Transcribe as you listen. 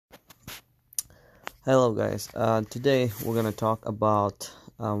Hello, guys. Today we're gonna talk about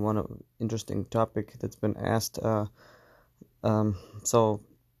interesting topic that's been asked. Um, so,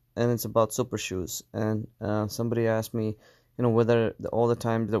 and it's about super shoes. And somebody asked me, whether all the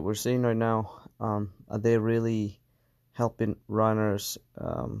times that we're seeing right now, are they really helping runners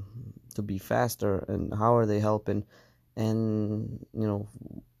to be faster, and how are they helping? And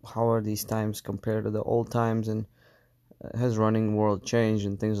how are these times compared to the old times? And has running world changed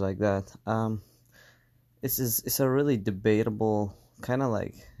and things like that? It's a really debatable kind of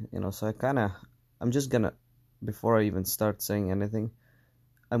like so I'm just gonna, before I even start saying anything,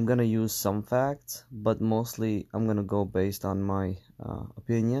 I'm gonna use some facts, but mostly I'm gonna go based on my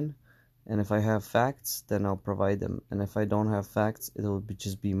opinion. And if I have facts, then I'll provide them, and if I don't have facts,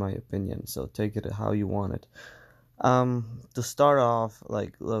 just be my opinion, so take it how you want it. To start off,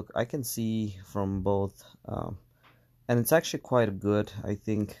 like, look, I can see from both, and it's actually quite good, I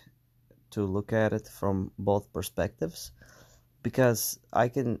think, to look at it from both perspectives, because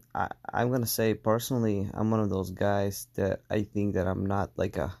I'm gonna say personally, I'm one of those guys that I think that I'm not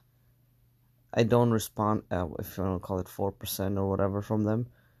like I don't respond, if you want to call it 4% or whatever, from them.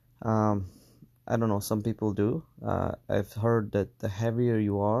 um I don't know, some people do. I've heard that the heavier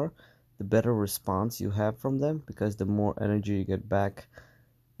you are, the better response you have from them, because the more energy you get back.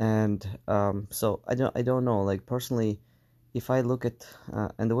 And so I don't know, like, personally, if I look at,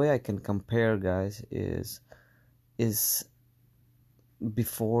 and the way I can compare, guys, is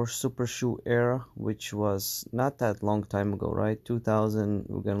before super shoe era, which was not that long time ago, right? 2000,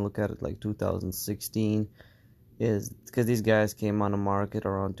 we're gonna look at it like 2016, is because these guys came on the market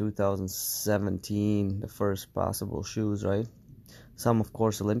around 2017, the first possible shoes, right? Some, of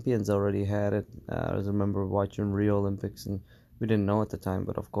course, Olympians already had it. I remember watching Rio Olympics, and we didn't know at the time,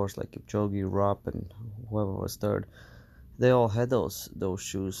 but of course, like Kipchoge, Rupp, and whoever was third, they all had those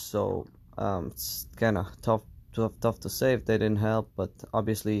shoes. So it's kind of tough to say if they didn't help. But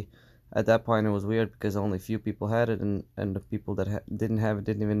obviously, at that point, it was weird because only few people had it, and the people that didn't have it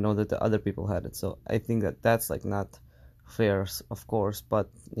didn't even know that the other people had it. So I think that that's like not fair, of course,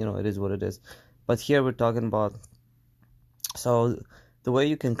 but it is what it is. But here we're talking about, so the way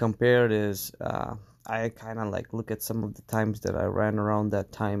you can compare it is, I kind of like look at some of the times that I ran around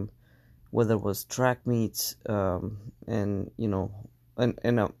that time, whether it was track meets, and I'm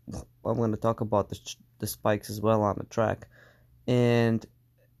going to talk about the spikes as well on the track. And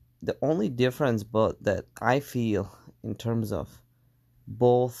the only difference, but that I feel, in terms of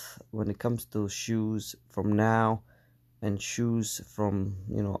both, when it comes to shoes from now and shoes from,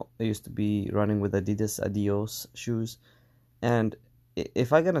 I used to be running with Adidas Adios shoes. And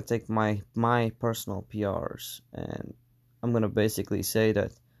if I'm gonna take my personal PRs, and I'm gonna basically say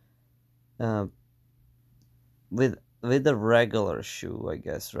that, uh, with the regular shoe, I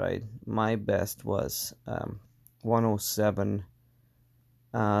guess, right? My best was 107.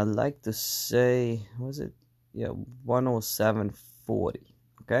 I'd like to say, was it? Yeah, 107.40.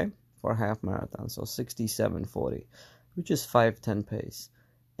 Okay, for a half marathon, so 67.40, which is 5:10 pace,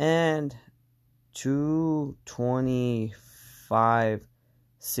 and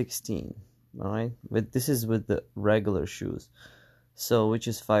 2:25.16. All right, but this is with the regular shoes, so which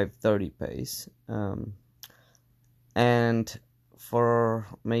is 5:30 pace. And for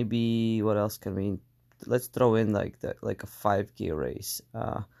maybe, what else can we, let's throw in like that, like a 5K race.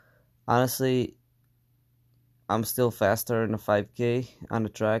 Honestly, I'm still faster in a 5K on the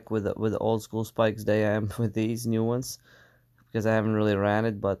track with the old school spikes than I am with these new ones, because I haven't really ran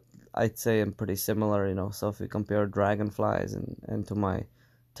it. But I'd say I'm pretty similar, so if we compare Dragonflies and to my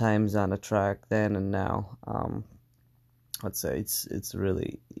times on the track then and now, I'd say it's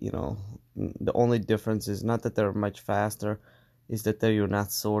really, the only difference is not that they're much faster, is that you're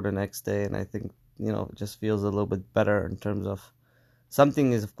not sore the next day. And I think, it just feels a little bit better in terms of,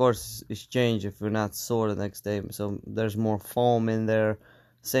 something is, of course, is changed if you're not sore the next day. So there's more foam in there.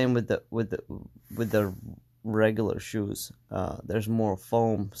 Same with the regular shoes. There's more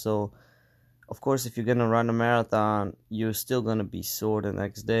foam. So of course, if you're gonna run a marathon, you're still gonna be sore the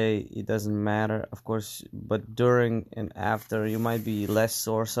next day. It doesn't matter, of course, but during and after, you might be less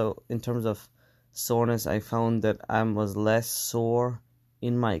sore. So in terms of soreness, I found that I was less sore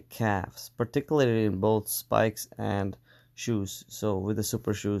in my calves, particularly in both spikes and shoes. So with the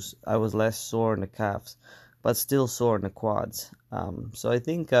super shoes, I was less sore in the calves, but still sore in the quads. So I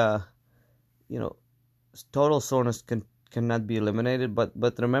think, you know total soreness cannot be eliminated, but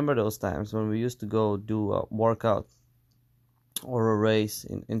remember those times when we used to go do a workout or a race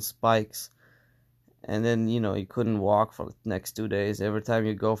in spikes, and then you couldn't walk for the next 2 days. Every time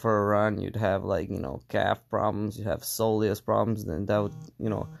you go for a run, you'd have, like, calf problems, you'd have soleus problems, and that would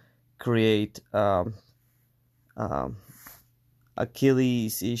create um,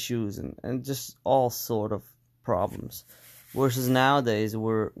 Achilles issues and just all sort of problems. Versus nowadays,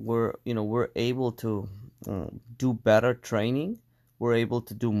 we're able to do better training. We're able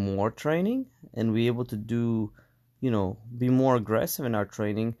to do more training, and we're able to do, be more aggressive in our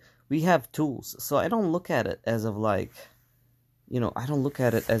training. We have tools, so I don't look at it as of like, I don't look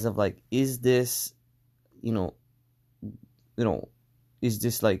at it as of like, is this, you know, you know, is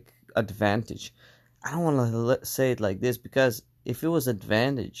this like advantage? I don't want to say it like this, because if it was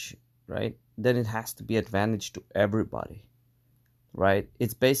advantage, right, then it has to be advantage to everybody, right?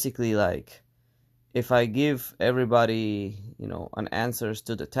 It's basically like, if I give everybody, an answers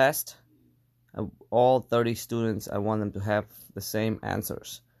to the test, all 30 students, I want them to have the same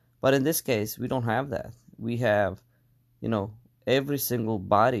answers. But in this case, we don't have that. We have, every single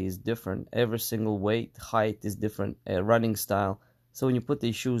body is different. Every single weight, height is different, running style. So when you put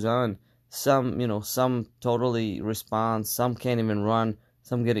these shoes on, some totally respond, some can't even run,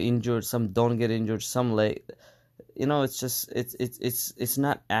 some get injured, some don't get injured, some late. It's just it's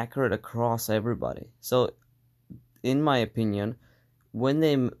not accurate across everybody. So in my opinion, when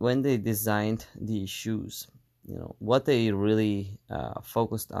they designed these shoes, what they really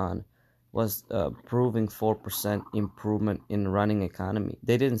focused on was proving 4% improvement in running economy.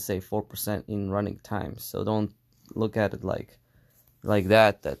 They didn't say 4% in running time, so don't look at it like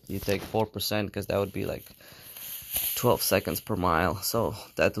that you take 4%, because that would be like 12 seconds per mile, so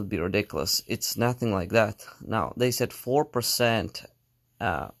that would be ridiculous. It's nothing like that. Now, they said 4%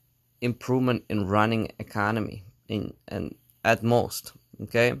 improvement in running economy and at most.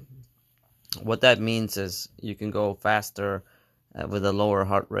 Okay, what that means is you can go faster with a lower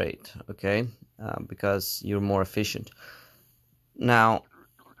heart rate. Okay, because you're more efficient. Now,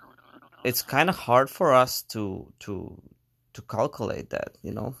 it's kind of hard for us to calculate that,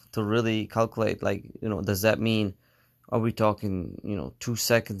 to really calculate, like, does that mean, are we talking, 2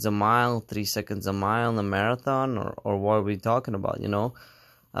 seconds a mile, 3 seconds a mile in a marathon, or what are we talking about,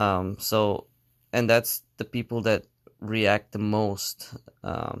 so, and that's the people that react the most.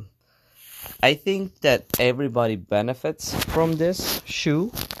 I think that everybody benefits from this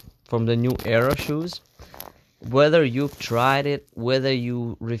shoe, from the new era shoes. Whether you've tried it, whether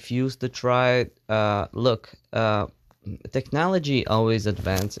you refuse to try it, look, technology always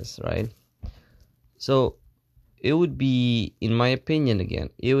advances, right? So it would be, in my opinion, again,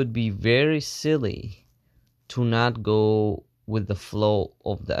 it would be very silly to not go with the flow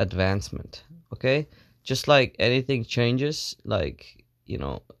of the advancement. Okay, just like anything changes, like,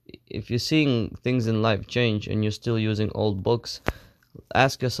 if you're seeing things in life change and you're still using old books,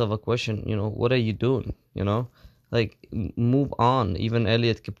 ask yourself a question, what are you doing? Like, move on. Even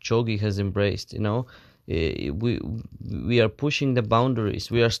Eliud Kipchoge has embraced, we are pushing the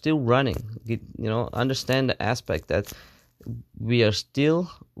boundaries. We are still running. Understand the aspect that we are still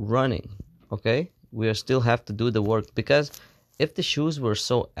running. Okay, we still have to do the work, because if the shoes were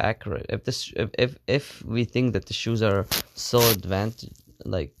so accurate, if we think that the shoes are so advanced,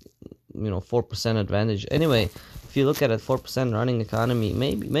 like, 4% advantage. Anyway, if you look at it, 4% running economy,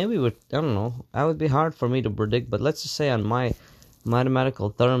 maybe I don't know. That would be hard for me to predict, but let's just say on my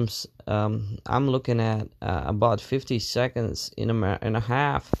mathematical terms, I'm looking at about 50 seconds in a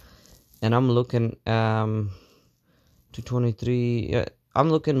half, and I'm looking to 23. I'm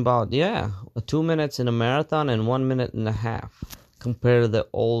looking about 2 minutes in a marathon and 1 minute and a half, compared to the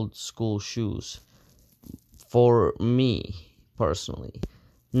old school shoes, for me personally.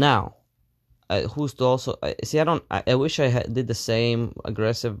 Now, who's to also see? I wish I did the same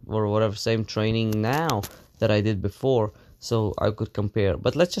aggressive or whatever, same training now that I did before, so I could compare.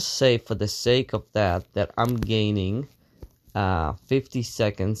 But let's just say, for the sake of that I'm gaining 50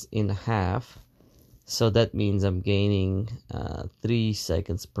 seconds in half. So that means I'm gaining 3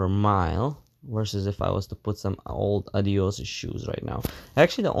 seconds per mile, versus if I was to put some old Adios shoes right now.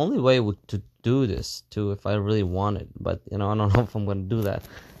 Actually, the only way to do this, too, if I really wanted, but I don't know if I'm going to do that,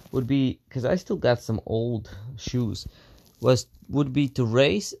 would be, because I still got some old shoes, would be to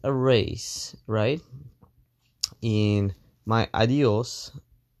race a race, right, in my Adios,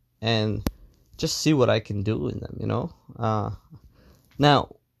 and just see what I can do in them,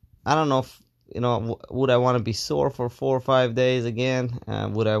 Now, I don't know if, would I want to be sore for 4 or 5 days again?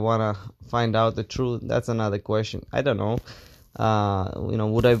 Would I want to find out the truth? That's another question. I don't know.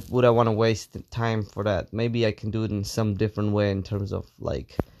 Would I want to waste time for that? Maybe I can do it in some different way, in terms of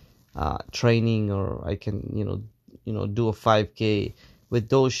like training, or I can do a 5K with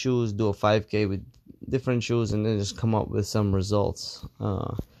those shoes, do a 5K with different shoes, and then just come up with some results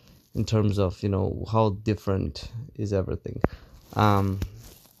in terms of how different is everything.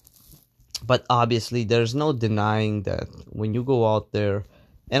 But obviously, there's no denying that when you go out there,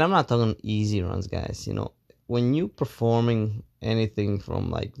 and I'm not talking easy runs, guys, when you performing anything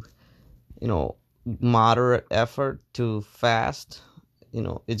from like, moderate effort to fast,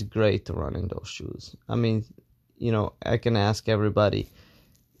 it's great to run in those shoes. I mean, I can ask everybody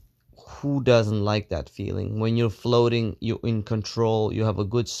who doesn't like that feeling when you're floating, you're in control, you have a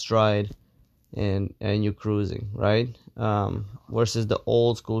good stride, and you're cruising, right? Versus the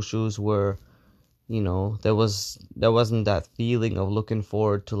old school shoes where there wasn't that feeling of looking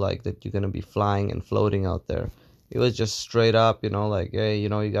forward to like that you're gonna be flying and floating out there. It was just straight up, like, hey, you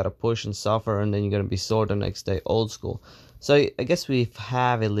gotta push and suffer, and then you're gonna be sore the next day. Old school. So I guess we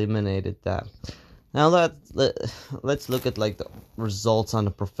have eliminated that. Now let's look at like the results on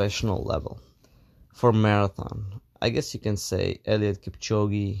the professional level for marathon. I guess you can say Eliud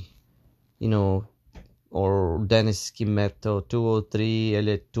Kipchoge, or Dennis Kimetto, 203,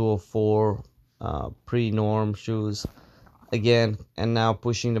 Eliud 204, pre-norm shoes again, and now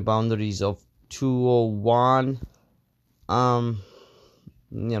pushing the boundaries of 201, or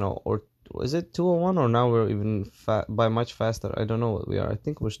is it 201, or now we're even by much faster? I don't know what we are. I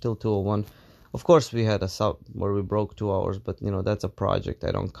think we're still 201. Of course, we had a sub where we broke 2 hours, but that's a project.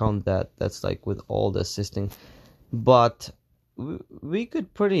 I don't count that. That's like with all the assisting. But we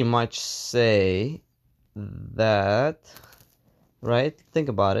could pretty much say that, right? Think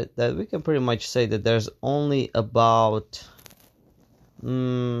about it. That we can pretty much say that there's only about,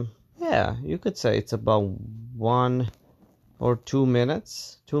 yeah, you could say it's about 1 or 2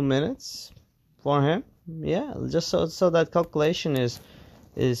 minutes. 2 minutes for him. Yeah, just so that calculation is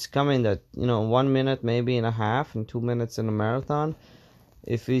coming that 1 minute maybe and a half and 2 minutes in a marathon.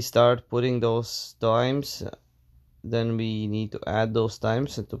 If we start putting those times, then we need to add those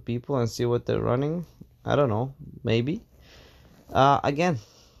times to people and see what they're running. I don't know, maybe. Again,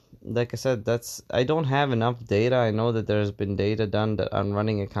 like I said, I don't have enough data. I know that there's been data done on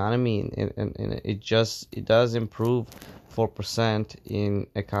running economy, and it does improve 4% in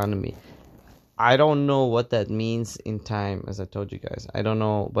economy. I don't know what that means in time, as I told you guys. I don't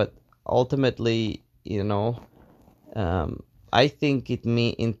know, but ultimately, I think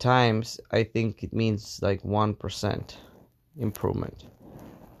in times, I think it means like 1% improvement.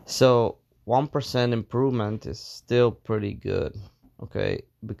 So 1% improvement is still pretty good, okay?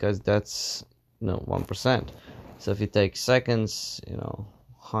 Because that's 1%. So if you take seconds,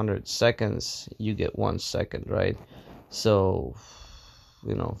 100 seconds, you get 1 second, right? So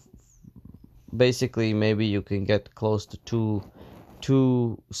basically maybe you can get close to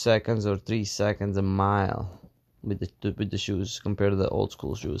 2 seconds or 3 seconds a mile with the shoes compared to the old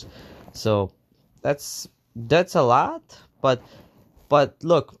school shoes. So that's a lot, but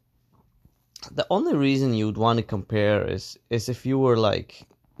look, the only reason you'd want to compare is if you were like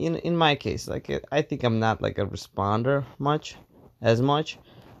in my case, like I think I'm not like a responder as much,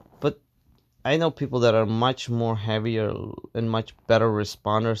 but I know people that are much more heavier and much better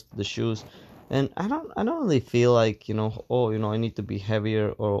responders to the shoes. And I don't really feel like, I need to be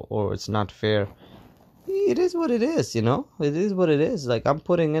heavier or it's not fair. It is what it is, It is what it is. Like, I'm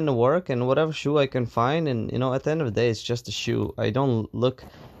putting in the work and whatever shoe I can find, and at the end of the day, it's just a shoe. I don't look.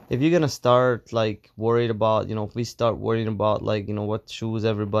 If you're gonna start like worried about, if we start worrying about like, what shoes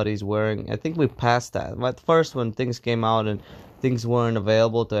everybody's wearing, I think we passed that. At first, when things came out and things weren't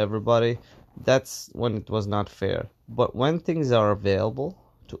available to everybody, that's when it was not fair. But when things are available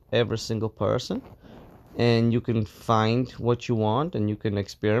to every single person, and you can find what you want and you can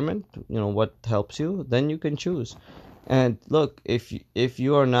experiment, what helps you, then you can choose. And look, if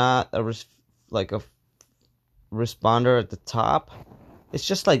you are not a responder at the top, it's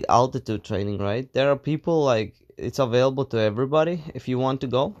just like altitude training, right? There are people like it's available to everybody if you want to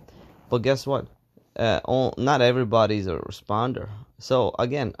go, but guess what? Not everybody's a responder. So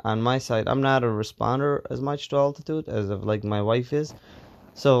again, on my side, I'm not a responder as much to altitude as of like my wife is.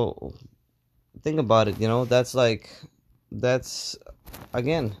 So think about it, that's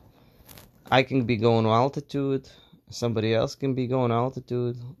again, I can be going altitude, somebody else can be going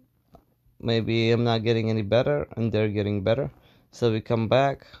altitude. Maybe I'm not getting any better and they're getting better. So we come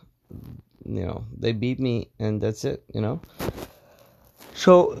back, they beat me and that's it,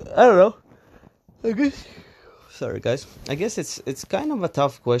 So I don't know. I guess. Sorry, guys. I guess it's kind of a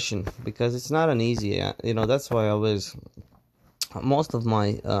tough question because it's not an easy. That's why most of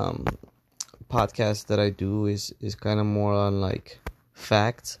my podcast that I do is kind of more on like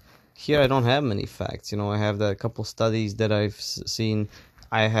facts. Here I don't have many facts. I have the couple studies that I've seen.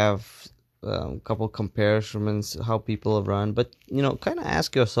 I have couple comparisons how people run, but kind of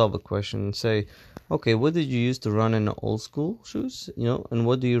ask yourself a question and say, okay, what did you use to run in the old school shoes, and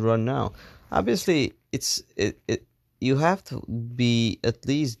what do you run now? Obviously, you have to be at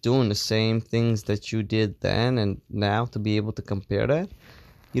least doing the same things that you did then and now to be able to compare that.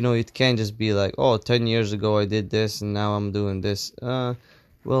 It can't just be like, oh, 10 years ago I did this and now I'm doing this.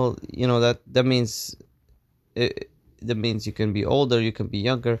 Well, that means that means you can be older, you can be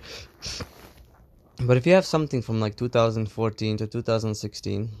younger. But if you have something from like 2014 to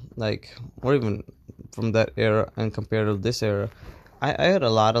 2016, like, or even from that era and compared to this era, I had a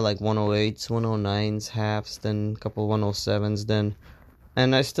lot of like 108s, 109s, halves, then a couple 107s, then,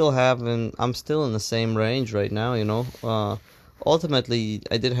 and I still have, and I'm still in the same range right now, ultimately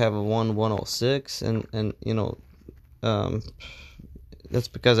I did have a 106, and um, that's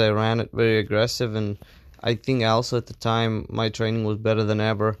because I ran it very aggressive, and I think also at the time my training was better than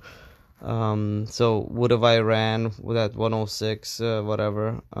ever. So would have I ran with that 106,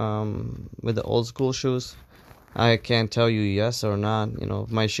 whatever, with the old school shoes? I can't tell you yes or not.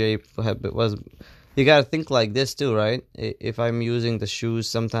 My shape was. You gotta think like this too, right? If I'm using the shoes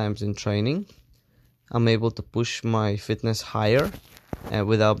sometimes in training, I'm able to push my fitness higher,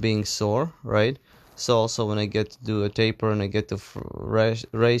 without being sore, right? So also when I get to do a taper and I get to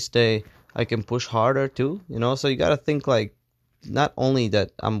race day, I can push harder too. So you gotta think like, not only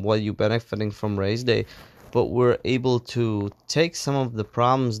that you benefiting from race day, but we're able to take some of the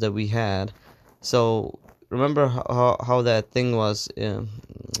problems that we had. So remember how that thing was, when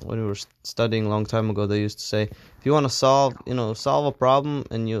we were studying a long time ago. They used to say, if you want to solve a problem,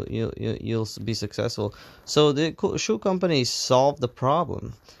 and you'll be successful. So the shoe companies solved the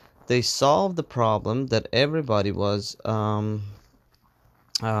problem. They solved the problem that everybody was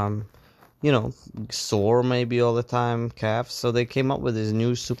sore maybe all the time, calves. So they came up with this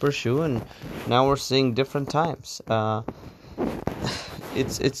new super shoe, and now we're seeing different times.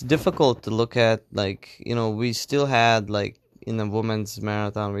 It's difficult to look at, like, we still had, like, in the women's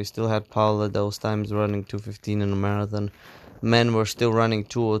marathon, we still had Paula those times running 2:15 in a marathon. Men were still running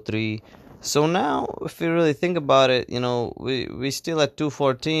 2:03. So now, if you really think about it, we still at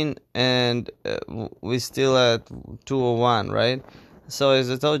 2:14, and we still at 2:01, right? So as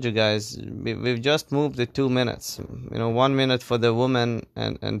I told you guys, we've just moved it 2 minutes. 1 minute for the women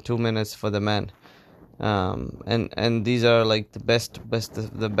and 2 minutes for the men. And these are like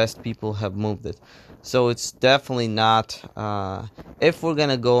the best people have moved it. So it's definitely not, if we're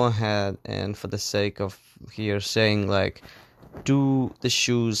gonna go ahead and, for the sake of here saying, like, do the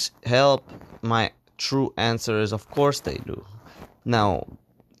shoes help? My true answer is, of course they do. Now,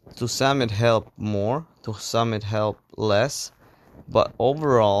 to some it help more, to some it help less, but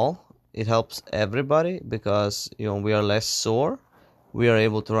overall it helps everybody, because we are less sore, we are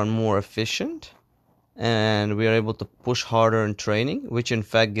able to run more efficient, and we are able to push harder in training, which in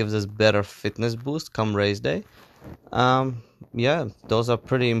fact gives us better fitness boost come race day. Yeah, those are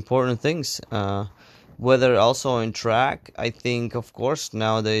pretty important things. Whether also in track, I think, of course,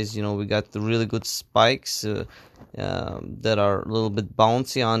 nowadays, we got the really good spikes that are a little bit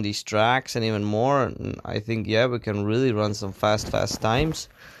bouncy on these tracks, and even more. And I think, yeah, we can really run some fast times.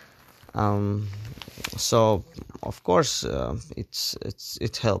 So of course,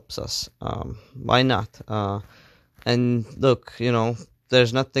 it helps us. Why not? And look,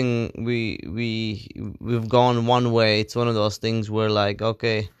 there's nothing, we've gone one way. It's one of those things where, like,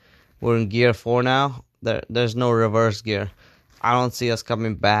 okay, we're in gear 4 now. There's no reverse gear. I don't see us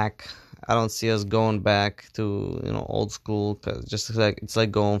coming back. I don't see us going back to old school, cause just like it's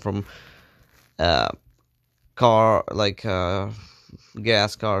like going from car, like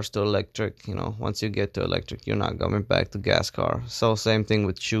gas cars to electric. Once you get to electric, you're not coming back to gas car. So same thing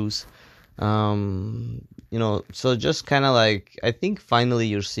with shoes. So just kind of like, I think finally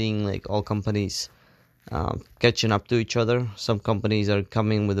you're seeing, like, all companies catching up to each other. Some companies are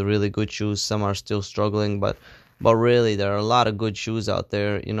coming with really good shoes, some are still struggling, but really there are a lot of good shoes out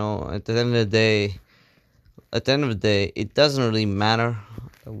there. At the end of the day, it doesn't really matter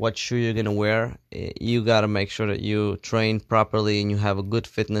what shoe you're gonna wear. You gotta make sure that you train properly and you have a good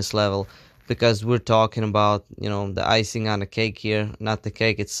fitness level, because we're talking about the icing on the cake here, not the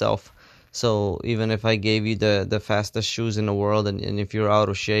cake itself. So even if I gave you the fastest shoes in the world, and if you're out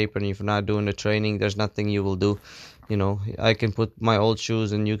of shape and if you're not doing the training, there's nothing you will do. I can put my old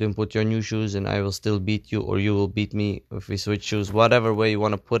shoes and you can put your new shoes, and I will still beat you, or you will beat me if we switch shoes. Whatever way you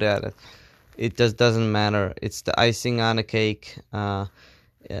want to put at it, it doesn't matter. It's the icing on the cake.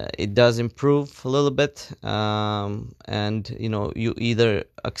 It does improve a little bit, and you either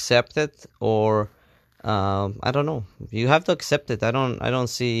accept it or I don't know. You have to accept it. I don't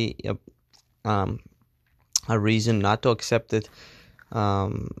see um, a reason not to accept it.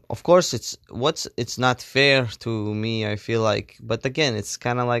 Of course, it's not fair to me, I feel like, but again, it's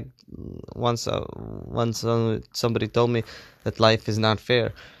kind of like once somebody told me that life is not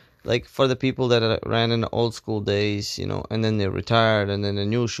fair. Like for the people that ran in the old school days, and then they retired, and then the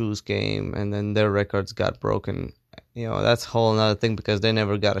new shoes came, and then their records got broken. That's a whole another thing, because they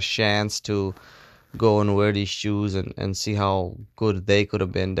never got a chance to go and wear these shoes and see how good they could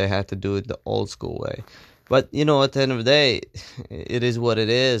have been. They had to do it the old school way. But at the end of the day, it is what it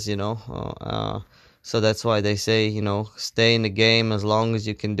is. So that's why they say, stay in the game as long as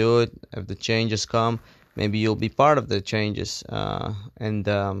you can do it. If the changes come, maybe you'll be part of the changes. And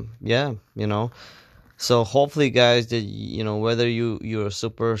yeah, so hopefully, guys, that whether you're a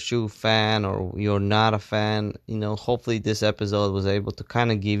super shoe fan or you're not a fan, hopefully this episode was able to kind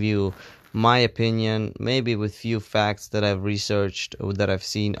of give you my opinion, maybe with few facts that I've researched or that I've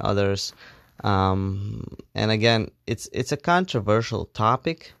seen others. And again, it's a controversial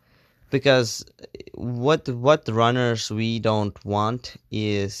topic, because what runners we don't want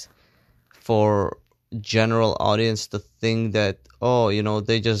is for general audience to think that, oh,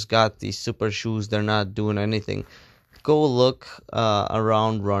 they just got these super shoes, they're not doing anything. Go look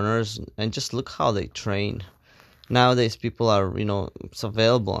around runners and just look how they train. Nowadays, people are, it's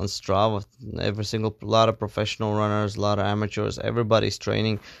available on Strava. A lot of professional runners, a lot of amateurs, everybody's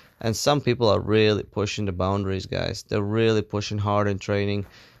training. And some people are really pushing the boundaries, guys. They're really pushing hard in training.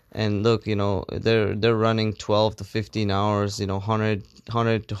 And look, they're running 12 to 15 hours, 100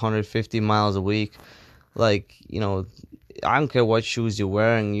 to 150 miles a week. Like, I don't care what shoes you're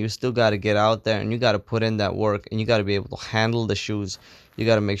wearing, you still got to get out there and you got to put in that work, and you got to be able to handle the shoes. You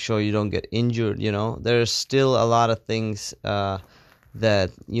got to make sure you don't get injured. There's still a lot of things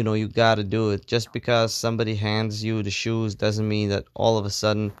that you got to do it. Just because somebody hands you the shoes doesn't mean that all of a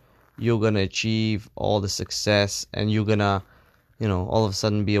sudden you're going to achieve all the success and you're going to all of a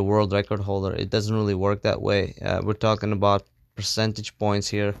sudden be a world record holder. It doesn't really work that way. We're talking about percentage points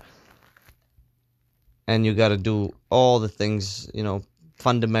here, and you got to do all the things,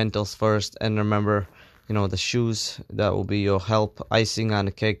 fundamentals first. And remember, the shoes, that will be your help, icing on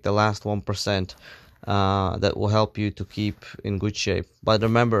the cake, the last 1%, that will help you to keep in good shape. But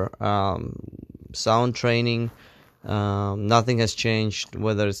remember, sound training, nothing has changed,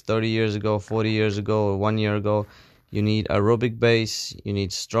 whether it's 30 years ago, 40 years ago, or 1 year ago. You need aerobic base, you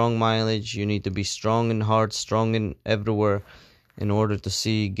need strong mileage, you need to be strong in heart, strong in everywhere, in order to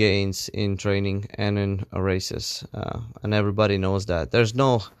see gains in training and in races. And everybody knows that. There's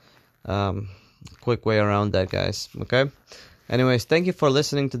no quick way around that, guys. Okay? Anyways, thank you for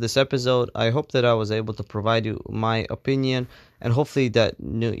listening to this episode. I hope that I was able to provide you my opinion, and hopefully that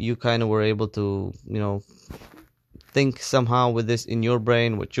you kind of were able to, think somehow with this in your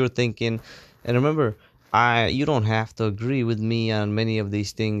brain, what you're thinking. And remember, you don't have to agree with me on many of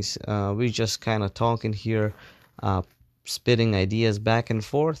these things. We just kind of talking here, spitting ideas back and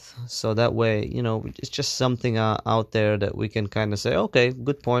forth. So that way, it's just something out there that we can kind of say, okay,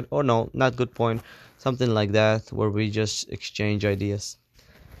 good point, or no, not good point. Something like that, where we just exchange ideas.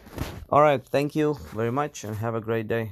 All right, thank you very much, and have a great day.